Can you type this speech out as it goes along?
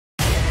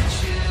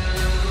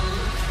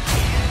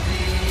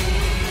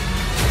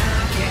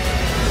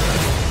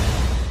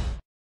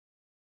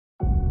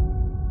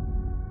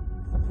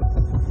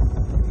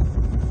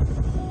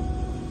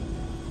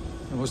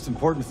most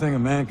important thing a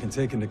man can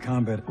take into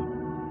combat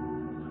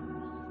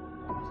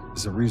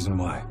is a reason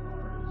why.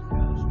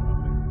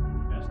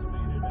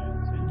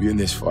 Be in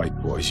this fight,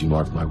 boys. You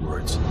mark my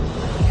words.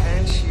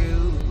 Can't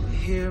you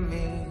hear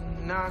me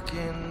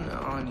knocking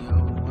on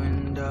your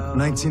window?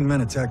 19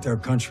 men attacked our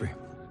country.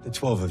 The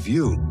 12 of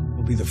you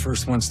will be the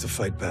first ones to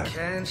fight back.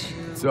 Can't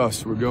you It's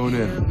us. We're going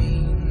hear in.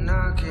 me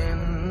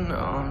knocking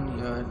on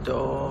your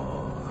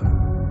door?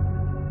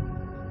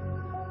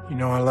 You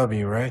know I love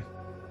you, right?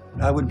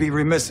 I would be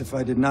remiss if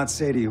I did not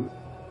say to you,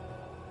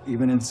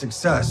 even in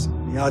success,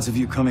 the odds of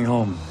you coming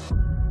home.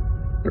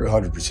 You're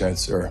 100%,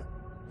 sir.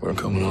 We're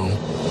coming home.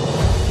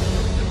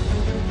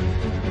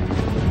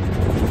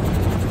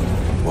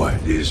 Why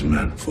these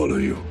men follow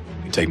you?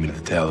 You take me to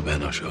the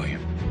Taliban, I'll show you.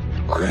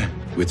 Okay,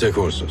 we take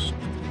horses.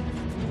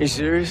 You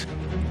serious?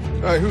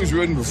 All right, who's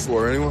ridden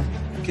before? Anyone?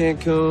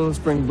 Cancun,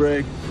 spring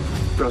break.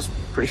 Bro's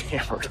pretty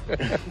hammered.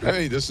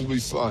 Hey, this will be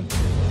fun.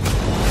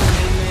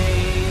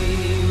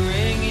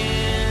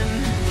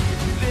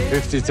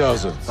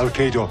 50,000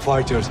 Al-Qaeda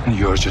fighters, and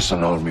you're just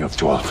an army of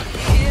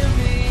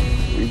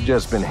 12. We've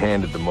just been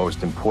handed the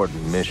most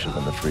important mission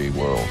in the free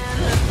world.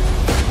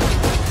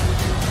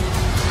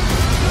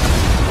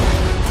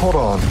 Hold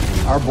on.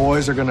 Our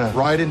boys are gonna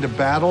ride into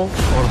battle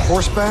on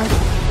horseback?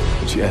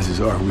 The chances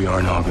are we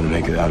aren't all gonna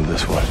make it out of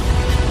this one.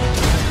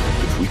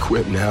 If we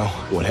quit now,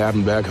 what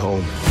happened back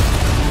home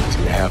is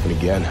gonna happen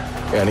again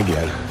and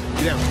again.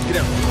 Get down, get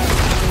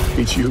down.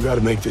 Each of you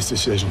gotta make this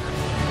decision.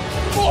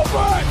 All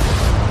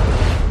right!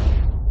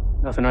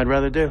 Nothing I'd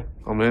rather do.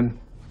 I'm in.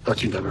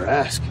 But you never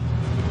ask.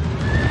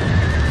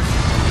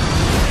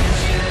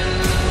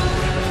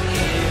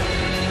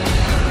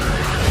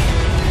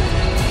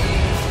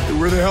 Hey,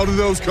 where the hell did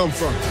those come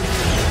from?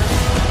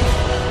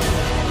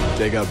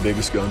 Take out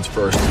biggest guns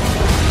first.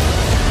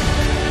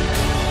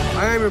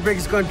 I am your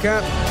biggest gun,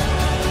 Cap.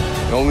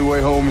 The only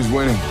way home is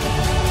winning.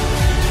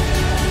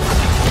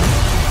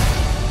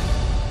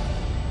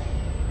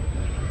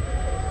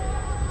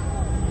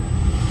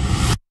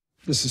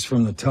 This is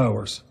from the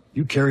towers.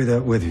 You carry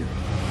that with you.